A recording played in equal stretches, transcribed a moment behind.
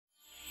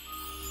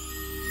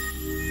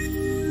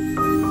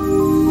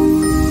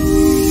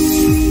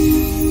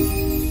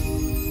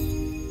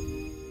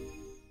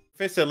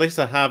Professor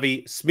Lisa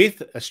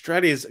Harvey-Smith,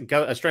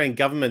 Australian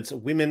Government's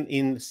Women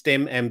in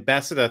STEM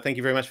Ambassador. Thank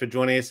you very much for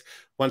joining us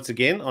once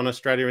again on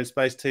Australia in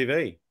Space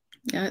TV.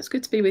 Yeah, it's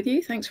good to be with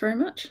you. Thanks very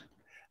much.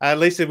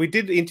 Lisa, we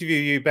did interview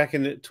you back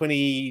in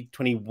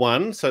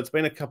 2021, so it's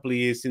been a couple of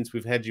years since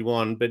we've had you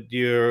on, but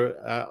you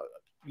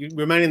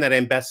remain in that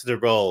ambassador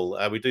role.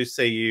 We do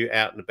see you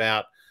out and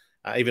about,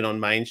 even on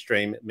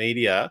mainstream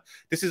media.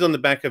 This is on the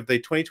back of the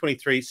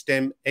 2023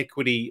 STEM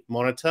Equity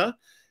Monitor.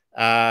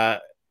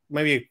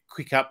 Maybe a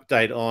quick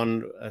update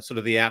on sort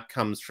of the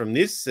outcomes from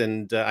this,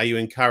 and are you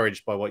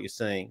encouraged by what you're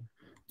seeing?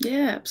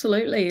 Yeah,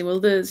 absolutely.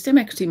 Well, the STEM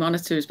Equity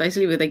Monitor is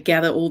basically where they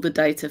gather all the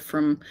data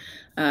from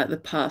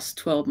the past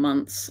 12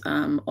 months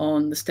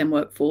on the STEM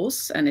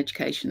workforce and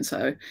education.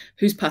 So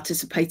who's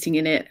participating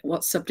in it?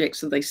 What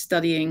subjects are they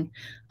studying?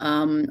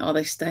 Are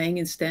they staying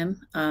in STEM?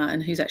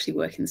 And who's actually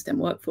working in the STEM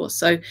workforce?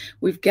 So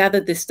we've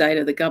gathered this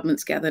data. The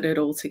government's gathered it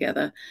all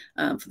together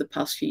for the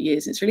past few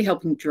years. It's really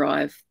helping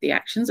drive the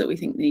actions that we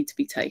think need to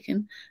be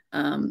taken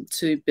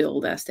to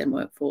build our STEM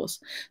workforce.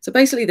 So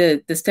basically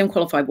the STEM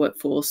qualified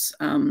workforce,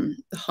 the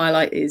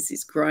highlight is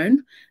it's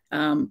grown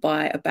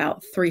by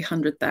about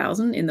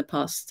 300,000 in the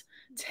past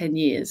 10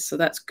 years. So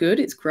that's good.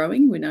 It's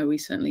growing. We know we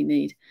certainly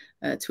need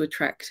to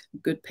attract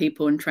good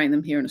people and train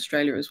them here in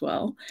Australia as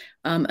well.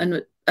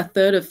 And a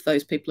third of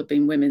those people have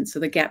been women. So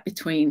the gap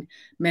between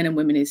men and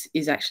women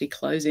is actually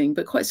closing,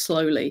 but quite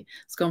slowly.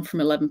 It's gone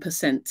from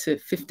 11% to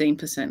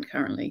 15%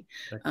 currently.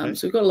 Okay.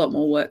 So we've got a lot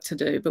more work to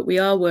do, but we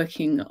are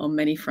working on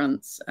many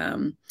fronts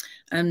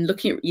and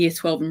looking at year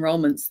 12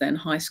 enrolments, then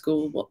high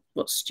school,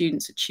 what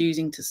students are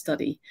choosing to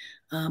study.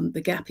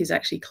 The gap is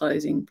actually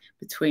closing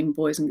between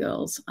boys and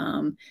girls.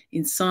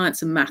 In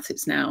science and math,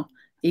 it's now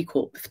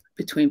equal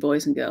between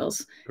boys and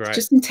girls. Great. It's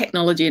just in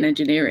technology and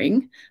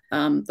engineering,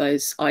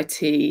 those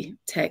IT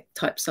tech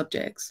type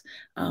subjects,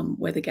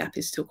 where the gap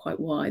is still quite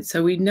wide.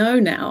 So we know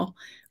now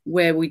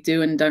where we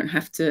do and don't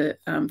have to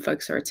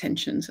focus our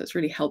attention. So it's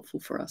really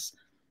helpful for us.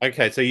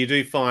 Okay, so you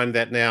do find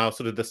that now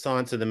sort of the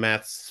science and the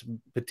maths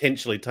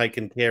potentially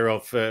taken care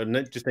of,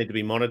 just need to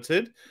be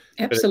monitored.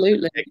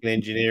 Absolutely. Tech and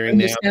engineering and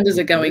now. The standards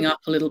are going up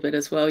a little bit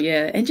as well.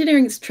 Yeah,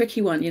 engineering is a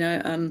tricky one. You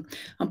know,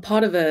 I'm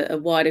part of a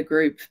wider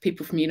group,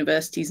 people from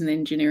universities and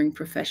engineering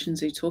professions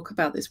who talk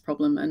about this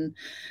problem. And,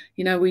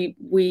 you know,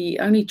 we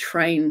only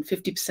train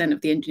 50%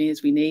 of the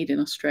engineers we need in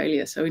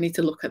Australia. So we need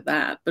to look at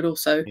that. But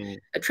also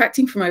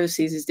attracting from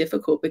overseas is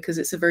difficult because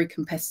it's a very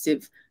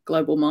competitive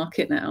global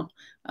market now.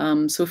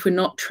 So if we're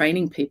not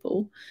training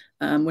people,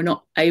 we're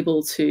not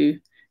able to,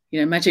 you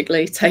know,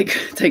 magically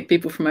take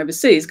people from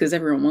overseas because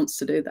everyone wants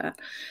to do that.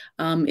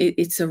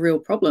 It's a real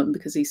problem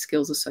because these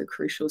skills are so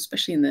crucial,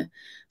 especially in the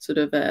sort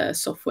of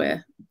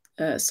software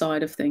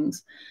side of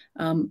things.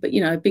 But,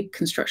 you know, big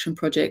construction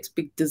projects,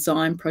 big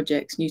design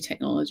projects, new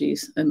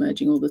technologies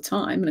emerging all the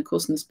time. And of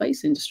course, in the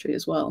space industry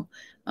as well,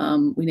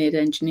 we need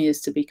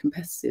engineers to be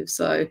competitive.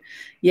 So,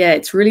 yeah,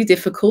 it's really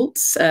difficult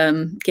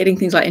getting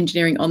things like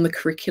engineering on the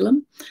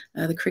curriculum.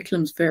 The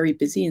curriculum's very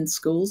busy in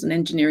schools, and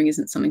engineering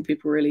isn't something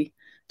people really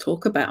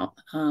talk about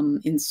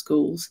in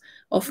schools.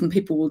 Often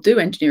people will do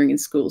engineering in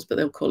schools, but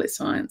they'll call it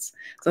science.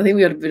 So I think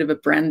we got a bit of a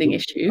branding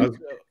issue.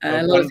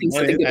 A lot of things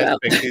to think about.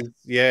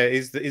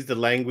 Is the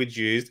language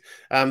used?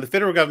 The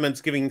federal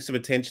government's giving some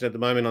attention at the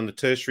moment on the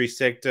tertiary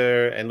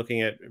sector and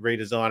looking at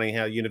redesigning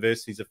how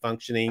universities are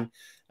functioning.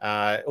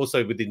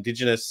 Also with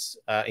Indigenous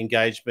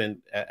engagement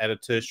at a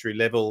tertiary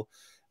level.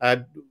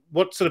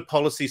 What sort of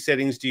policy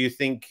settings do you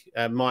think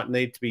might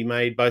need to be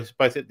made, both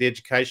at the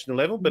educational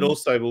level, but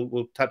also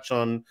we'll touch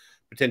on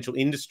potential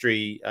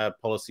industry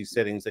policy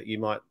settings that you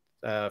might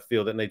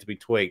feel that need to be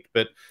tweaked?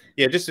 But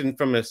yeah, just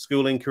from a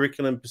schooling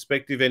curriculum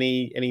perspective,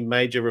 any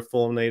major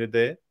reform needed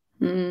there?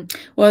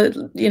 Well,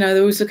 you know,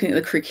 they're always looking at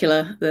the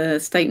curricula. The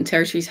state and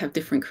territories have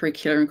different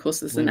curricula, and of course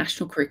there's the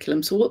national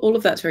curriculum. So all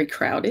of that's very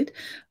crowded.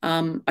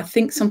 I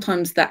think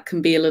sometimes that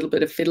can be a little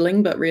bit of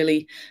fiddling, but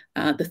really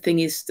the thing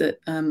is that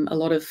a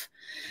lot of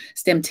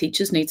STEM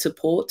teachers need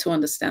support to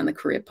understand the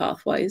career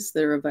pathways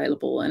that are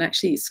available. And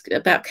actually it's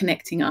about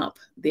connecting up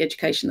the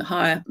education, the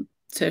higher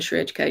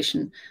tertiary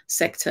education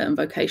sector and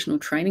vocational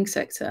training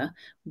sector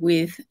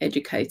with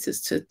educators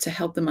to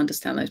help them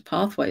understand those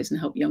pathways and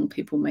help young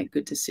people make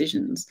good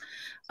decisions,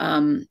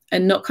 and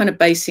not kind of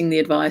basing the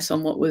advice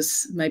on what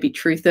was maybe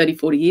true 30,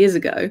 40 years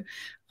ago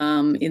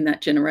in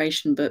that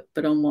generation,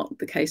 but on what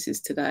the case is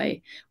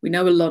today. We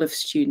know a lot of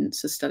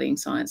students are studying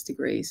science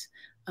degrees.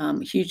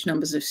 Huge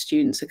numbers of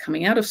students are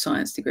coming out of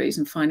science degrees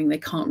and finding they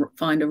can't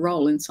find a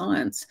role in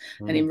science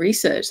and in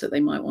research that they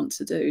might want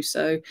to do.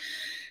 So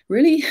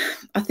really,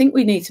 I think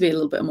we need to be a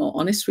little bit more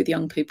honest with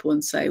young people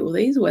and say, well,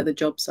 these are where the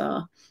jobs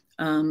are.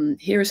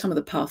 Here are some of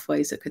the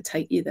pathways that could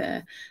take you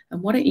there.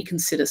 And why don't you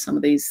consider some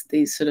of these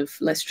sort of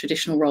less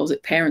traditional roles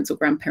that parents or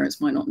grandparents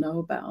might not know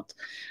about?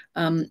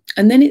 And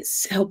then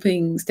it's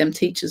helping STEM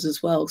teachers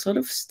as well. A lot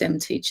of STEM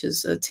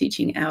teachers are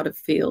teaching out of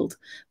field.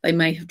 They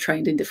may have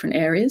trained in different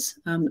areas,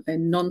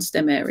 in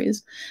non-STEM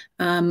areas,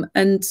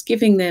 and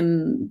giving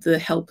them the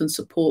help and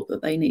support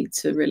that they need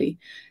to really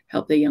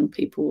help their young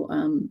people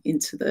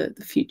into the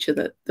future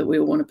that we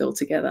all want to build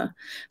together.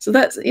 So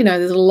that's,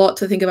 there's a lot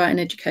to think about in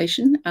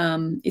education.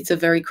 It's a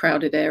very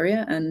crowded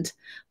area, and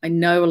I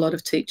know a lot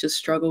of teachers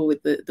struggle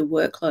with the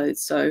workload.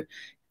 So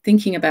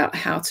thinking about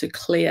how to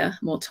clear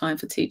more time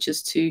for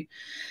teachers to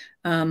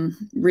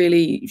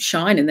really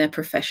shine in their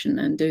profession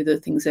and do the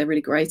things they're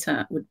really great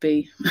at would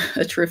be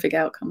a terrific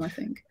outcome, I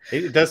think.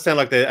 It does sound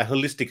like a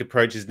holistic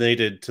approach is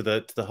needed to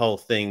the whole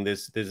thing.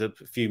 There's a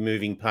few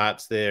moving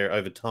parts there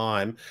over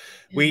time.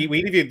 Yeah. We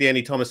interviewed the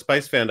Annie Thomas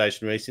Space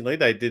Foundation recently.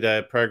 They did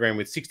a program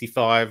with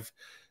 65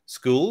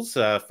 schools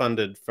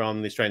funded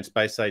from the Australian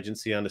Space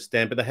Agency, I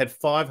understand, but they had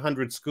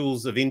 500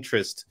 schools of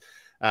interest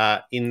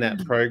in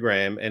that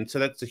program. And so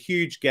that's a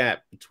huge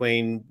gap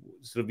between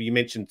sort of, you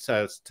mentioned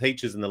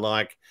teachers and the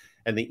like,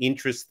 and the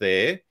interest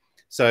there.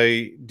 So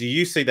do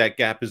you see that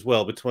gap as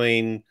well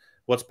between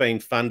what's being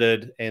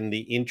funded and the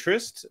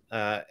interest?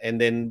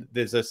 And then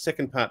there's a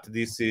second part to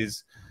this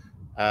is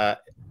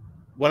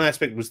one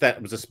aspect was that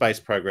it was a space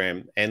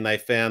program, and they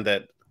found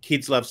that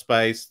kids love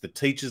space, the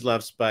teachers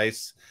love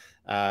space,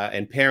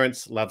 and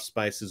parents love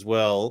space as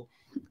well.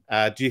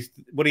 What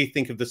do you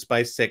think of the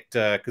space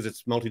sector? Because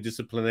it's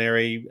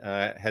multidisciplinary,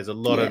 has a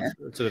lot of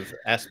sort of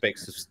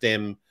aspects of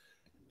STEM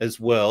as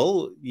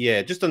well.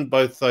 Yeah, just on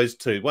both those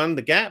two. One,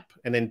 the gap,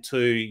 and then two,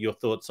 your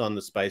thoughts on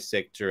the space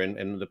sector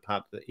and the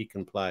part that it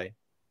can play.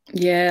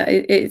 Yeah,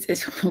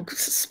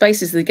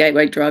 space is the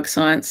gateway drug.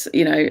 Science,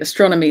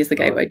 astronomy is the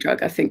gateway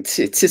drug, I think,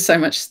 to so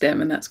much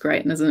STEM, and that's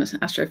great. And as an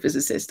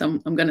astrophysicist,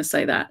 I'm going to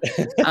say that.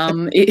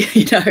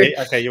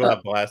 Okay, you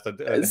are biased.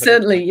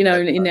 Certainly,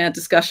 in our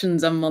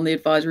discussions, I'm on the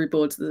advisory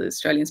board to the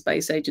Australian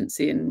Space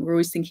Agency, and we're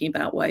always thinking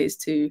about ways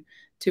to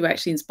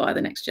actually inspire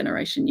the next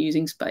generation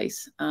using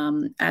space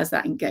as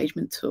that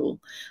engagement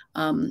tool.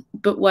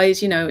 But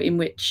ways, in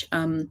which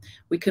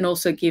we can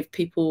also give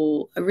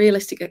people a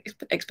realistic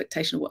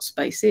expectation of what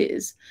space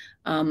is.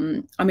 I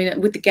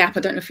mean, with the gap, I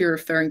don't know if you're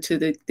referring to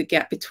the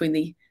gap between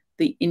the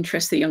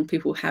interest that young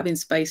people have in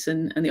space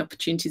and the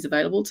opportunities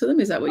available to them.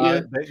 Is that what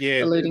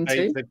you're alluding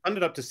to? They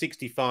funded up to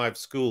 65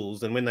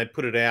 schools, and when they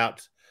put it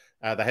out,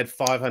 they had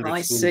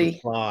 500 schools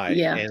apply.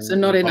 Yeah, and so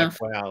not enough.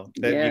 Like, wow,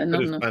 you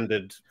could have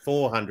funded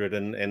 400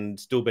 and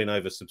still been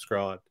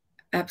oversubscribed.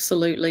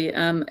 Absolutely.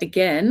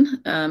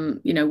 Again,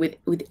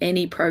 with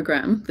any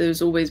program,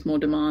 there's always more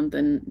demand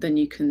than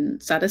you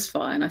can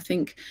satisfy. And I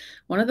think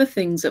one of the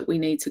things that we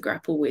need to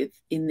grapple with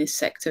in this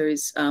sector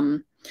is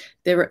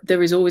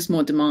there is always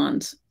more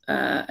demand,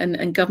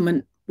 and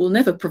government will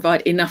never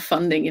provide enough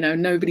funding.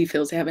 Nobody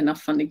feels they have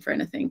enough funding for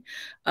anything.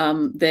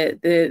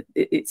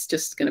 It's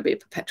just going to be a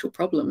perpetual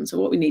problem. So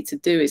what we need to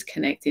do is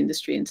connect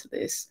industry into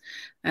this.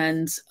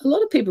 And a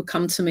lot of people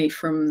come to me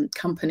from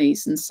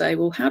companies and say,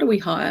 well, how do we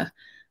hire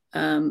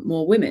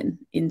more women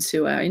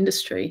into our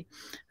industry?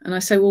 And I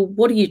say, well,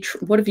 what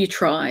have you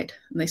tried?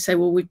 And they say,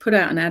 well, we put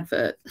out an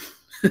advert.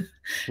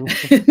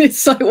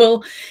 It's like,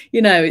 well,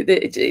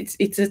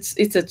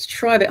 it's a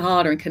try a bit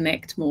harder and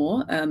connect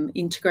more,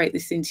 integrate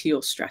this into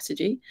your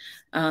strategy,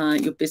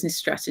 your business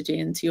strategy,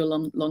 into your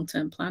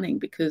long-term planning,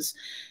 because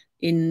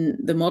in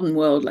the modern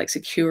world, like,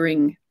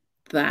 securing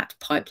that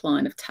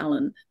pipeline of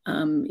talent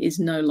is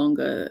no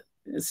longer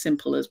as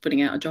simple as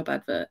putting out a job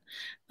advert.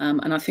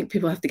 And I think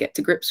people have to get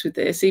to grips with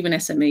this, even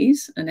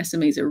SMEs, and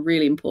SMEs are a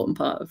really important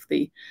part of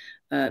the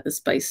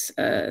space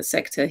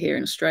sector here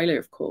in Australia,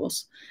 of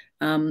course.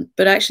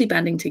 But actually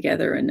banding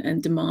together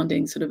and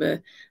demanding sort of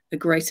a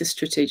greater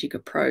strategic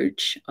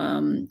approach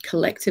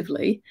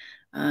collectively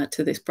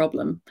to this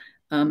problem,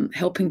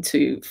 helping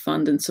to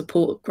fund and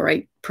support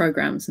great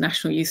programs,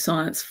 National Youth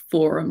Science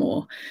Forum,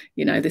 or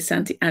this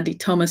Annie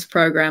Thomas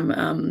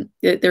program.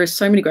 There are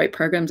so many great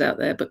programs out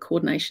there, but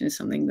coordination is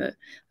something that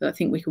I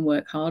think we can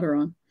work harder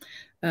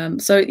on.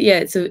 So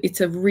yeah,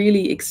 it's a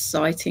really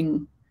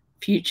exciting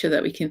future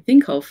that we can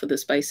think of for the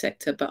space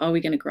sector, but are we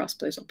going to grasp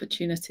those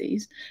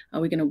opportunities? Are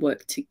we going to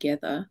work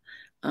together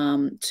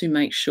to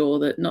make sure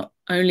that not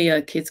only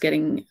are kids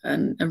getting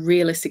a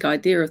realistic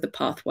idea of the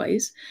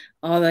pathways,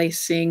 are they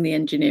seeing the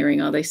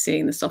engineering, are they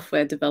seeing the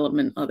software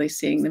development, are they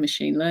seeing the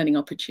machine learning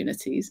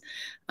opportunities,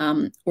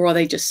 or are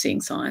they just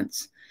seeing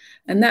science?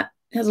 And that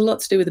has a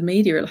lot to do with the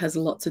media. It has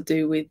a lot to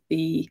do with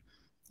the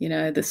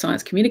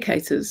science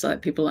communicators,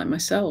 like people like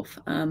myself,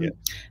 and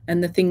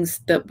the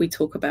things that we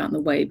talk about and the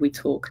way we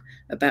talk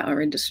about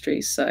our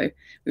industry. So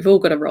we've all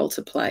got a role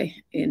to play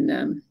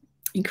in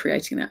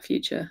creating that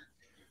future.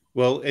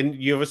 Well, and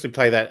you obviously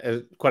play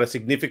that quite a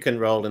significant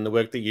role in the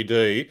work that you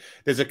do.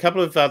 There's a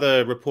couple of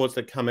other reports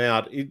that come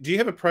out. Do you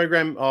have a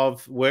program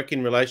of work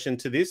in relation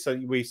to this?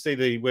 So we see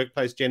the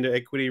Workplace Gender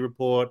Equity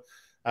Report.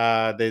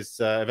 There's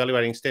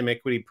evaluating STEM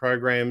equity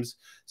programs.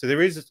 So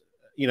there is,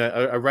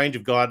 a range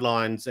of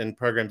guidelines and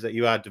programs that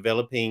you are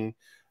developing,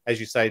 as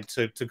you say,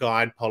 to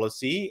guide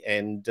policy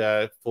and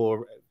to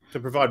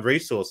provide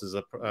resources,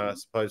 I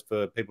suppose,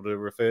 for people to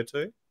refer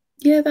to.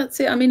 Yeah, that's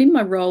it. I mean, in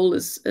my role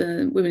as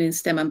Women in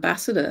STEM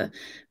ambassador,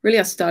 really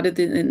I started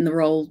in the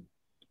role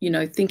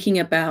thinking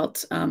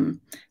about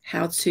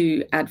how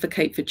to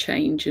advocate for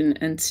change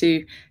and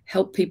to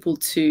help people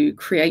to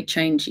create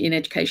change in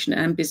education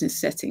and business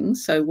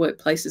settings. So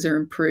workplaces are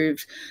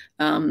improved,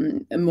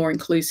 and more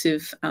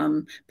inclusive.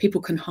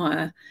 People can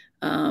hire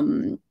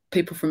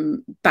people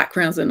from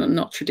backgrounds that are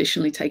not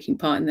traditionally taking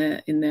part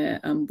in their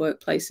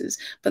workplaces,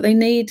 but they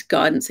need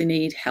guidance, they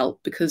need help,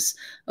 because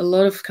a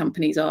lot of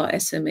companies are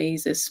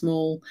SMEs, they're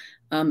small.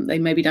 They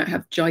maybe don't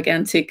have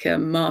gigantic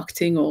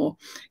marketing or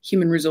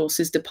human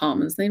resources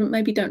departments. They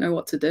maybe don't know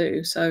what to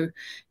do. So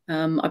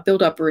I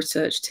built up a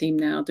research team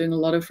now, doing a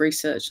lot of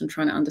research and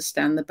trying to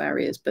understand the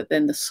barriers, but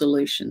then the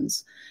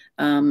solutions.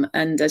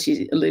 And as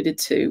you alluded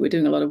to, we're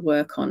doing a lot of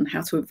work on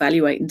how to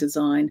evaluate and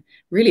design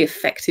really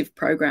effective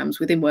programs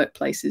within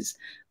workplaces.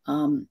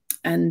 And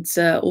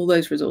all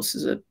those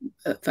resources are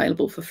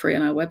available for free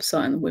on our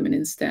website on the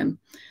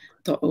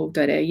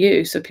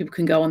womeninstem.org.au, so people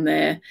can go on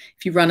there.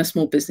 If you run a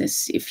small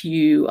business, if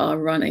you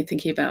are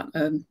thinking about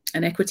an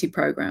equity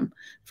program,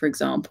 for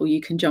example,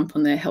 you can jump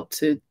on there, help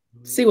to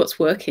see what's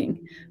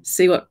working,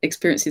 see what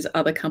experiences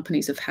other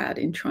companies have had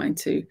in trying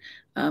to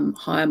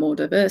hire more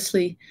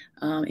diversely,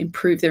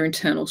 improve their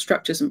internal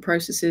structures and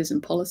processes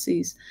and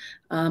policies,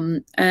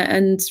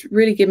 and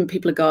really giving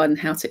people a guide on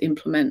how to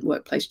implement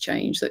workplace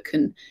change that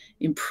can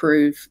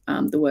improve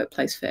the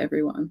workplace for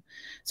everyone.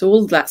 So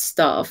all of that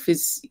stuff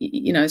is,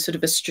 sort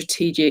of a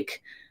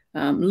strategic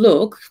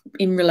look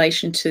in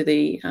relation to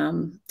the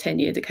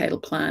 10-year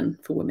decadal plan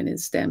for women in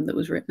STEM that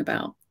was written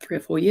about 3 or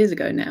 4 years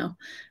ago now.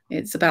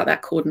 It's about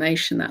that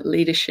coordination, that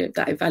leadership,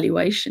 that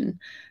evaluation,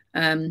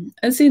 and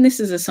seeing this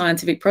as a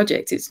scientific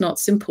project. It's not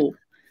simple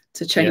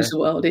to change the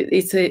world.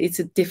 It's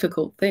a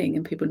difficult thing,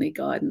 and people need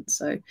guidance.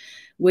 So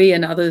we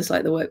and others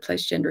like the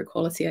Workplace Gender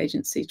Equality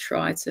Agency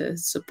try to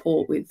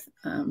support with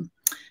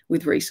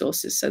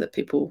resources so that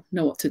people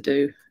know what to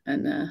do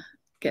and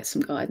get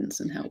some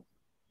guidance and help.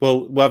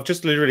 Well, I've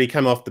just literally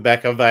come off the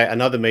back of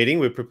another meeting.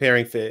 We're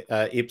preparing for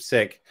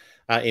IPSEC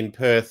in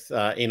Perth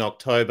in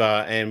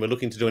October, and we're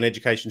looking to do an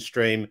education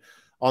stream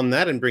on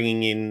that and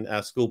bringing in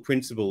school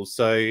principals.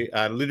 So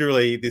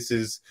literally this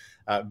is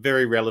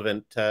very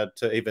relevant to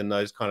even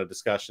those kind of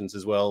discussions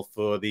as well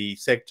for the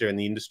sector and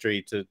the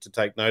industry to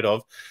take note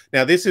of.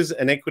 Now, this is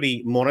an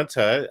equity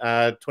monitor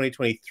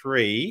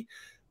 2023.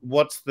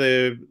 What's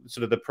the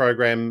sort of the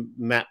program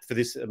map for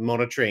this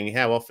monitoring?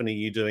 How often are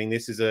you doing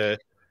this?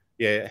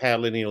 How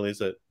lineal is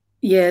it?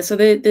 Yeah, so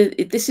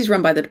this is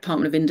run by the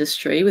Department of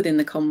Industry within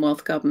the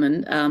Commonwealth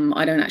Government.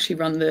 I don't actually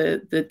run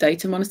the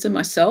data monitor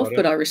myself,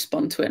 but I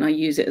respond to it and I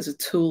use it as a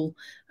tool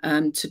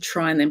to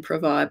try and then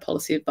provide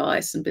policy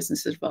advice and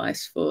business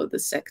advice for the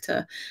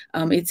sector.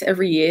 It's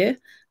every year,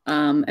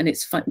 and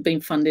it's been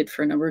funded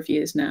for a number of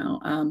years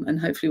now, and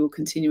hopefully will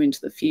continue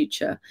into the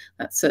future.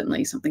 That's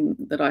certainly something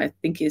that I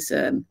think is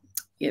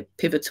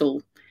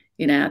pivotal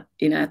in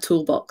our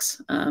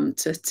toolbox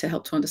to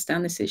help to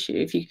understand this issue.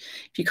 If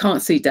you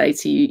can't see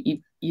data,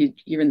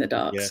 you're in the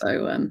dark. Yeah.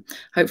 So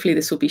hopefully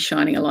this will be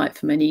shining a light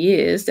for many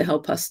years to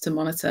help us to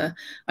monitor.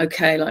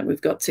 Okay, like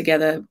we've got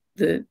together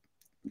the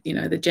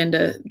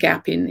gender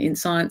gap in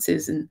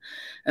sciences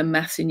and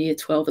maths in year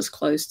 12 is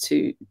close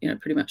to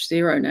pretty much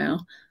zero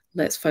now.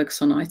 Let's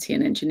focus on IT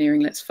and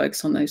engineering. Let's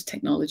focus on those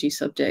technology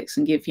subjects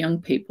and give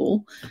young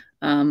people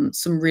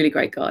some really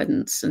great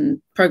guidance.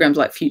 And programs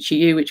like Future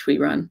You, which we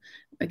run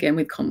again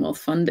with Commonwealth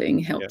funding,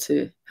 help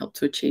to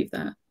achieve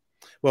that.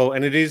 Well,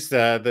 and it is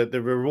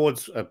the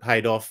rewards are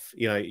paid off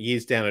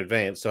years down in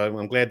advance. So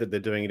I'm glad that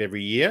they're doing it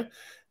every year,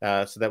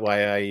 so that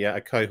way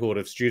a cohort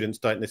of students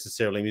don't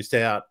necessarily miss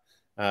out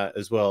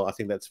as well. I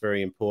think that's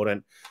very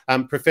important.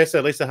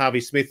 Professor Lisa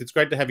Harvey-Smith, it's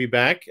great to have you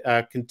back.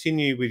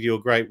 Continue with your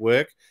great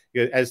work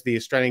as the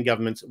Australian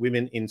Government's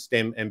Women in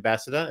STEM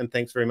Ambassador, and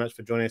thanks very much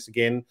for joining us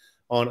again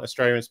on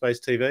Australia in Space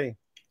TV.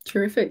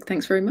 Terrific.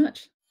 Thanks very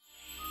much.